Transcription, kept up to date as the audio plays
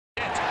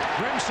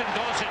Grimson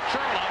goes at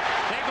Churla.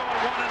 They go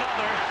at one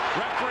another.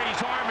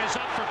 Referee's arm is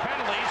up for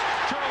penalties.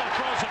 Churla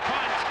throws a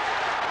punch.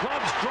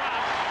 Gloves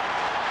drop.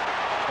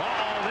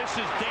 Uh-oh, this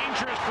is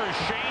dangerous for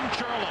Shane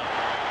Churla.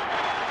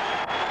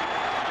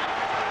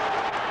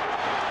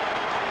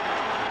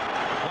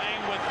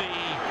 Playing with the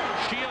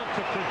shield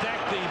to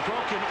protect the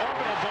broken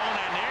orbital bone,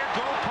 and there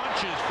go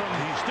punches from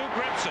Stu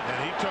Grimson. And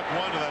he took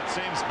one to that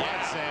same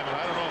spot, Sam, and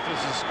I don't know if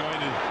this is going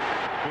to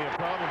be a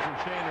problem for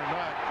Shane or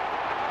not.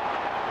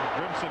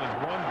 Grimson is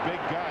one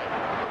big guy.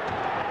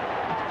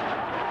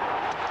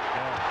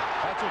 Yeah,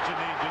 that's what you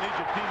need. You need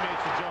your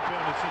teammates to jump in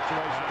a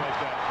situation like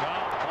that. No,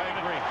 I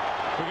agree.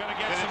 We're going to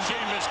get some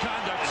game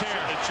misconduct here.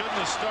 It shouldn't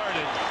have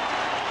started,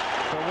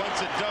 but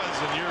once it does,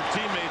 and your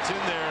teammate's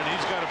in there and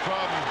he's got a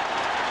problem,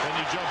 then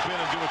you jump in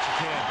and do what you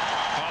can.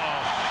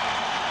 Uh-oh.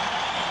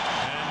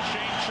 And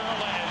Shane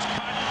Churla is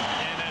cut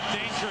in a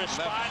dangerous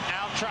spot.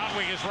 Now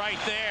Troutwig is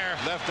right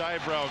there. Left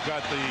eyebrow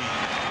got the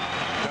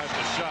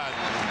shot.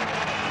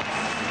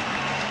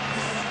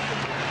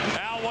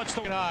 Al, what's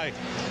the high?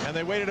 And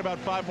they waited about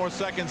 5 more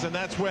seconds, and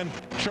that's when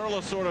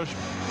Churla sort of,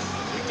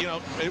 you know,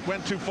 it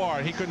went too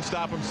far. He couldn't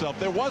stop himself.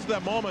 There was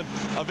that moment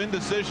of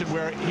indecision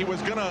where he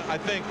was gonna, I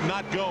think,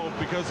 not go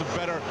because of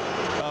better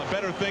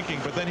thinking,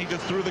 but then he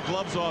just threw the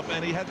gloves off,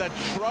 and he had that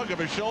shrug of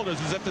his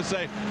shoulders as if to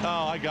say,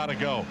 oh, I gotta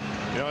go.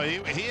 You know,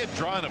 he had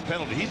drawn a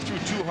penalty. He threw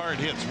 2 hard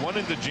hits, one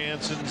into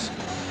Jansen's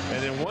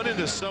and then one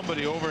into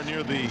somebody over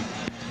near the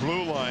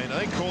blue line. I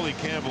think Coley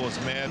Campbell is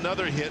mad.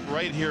 Another hit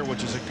right here,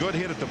 which is a good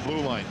hit at the blue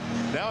line.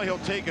 Now he'll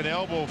take an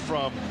elbow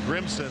from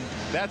Grimson.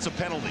 That's a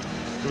penalty.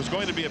 It was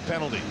going to be a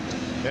penalty.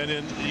 And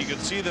then you can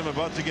see them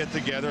about to get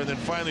together, and then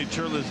finally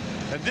Churla's,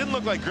 and it didn't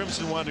look like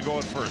Grimson wanted to go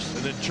at first,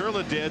 and then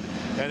Churla did,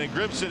 and then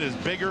Grimson is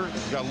bigger,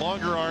 got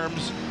longer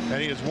arms,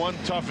 and he is one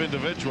tough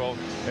individual,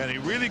 and he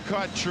really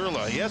caught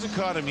Churla. He hasn't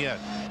caught him yet,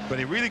 but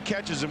he really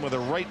catches him with a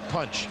right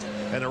punch,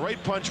 and the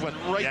right punch went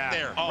right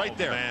there, right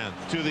there, man,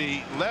 to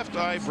the left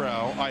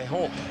eyebrow. I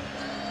hope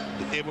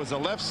it was the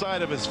left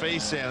side of his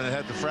face, and it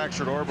had the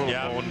fractured orbital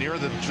bone near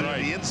the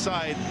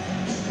inside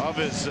of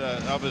his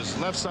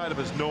left side of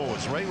his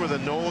nose, right where the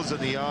nose and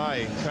the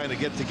eye kind of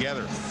get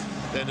together.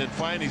 And then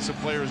finally some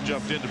players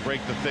jumped in to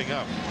break the thing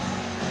up.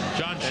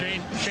 John,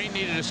 Shane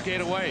needed to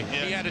skate away.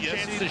 Yes, he had a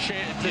chance to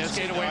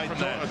skate away from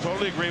that. I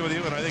totally agree with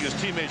you, and I think his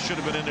teammates should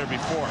have been in there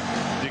before.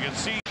 You can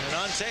see. And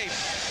on tape,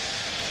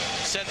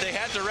 said they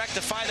had to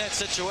rectify that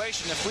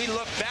situation. If we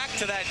look back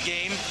to that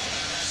game,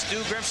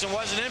 Stu Grimson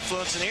wasn't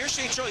influenced, and here's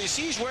Shane Churla. You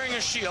see he's wearing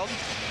a shield.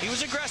 He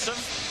was aggressive.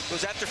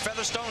 Goes after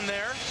Featherstone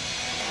there.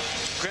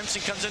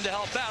 Grimson comes in to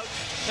help out.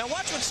 Now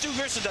watch what Stu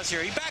Grimson does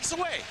here. He backs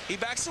away. He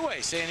backs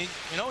away, saying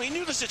he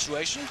knew the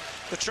situation,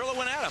 but Churla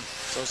went at him.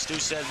 So Stu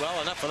said,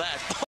 well, enough of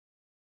that.